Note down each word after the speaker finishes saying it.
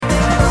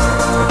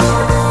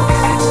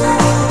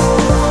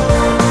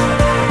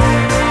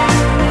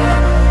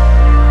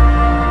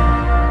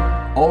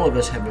of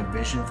us have a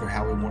vision for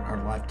how we want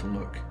our life to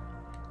look.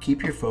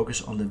 Keep your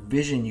focus on the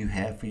vision you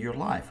have for your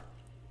life.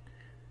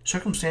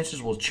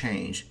 Circumstances will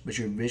change, but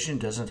your vision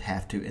doesn't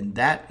have to, and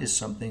that is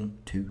something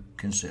to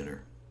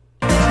consider.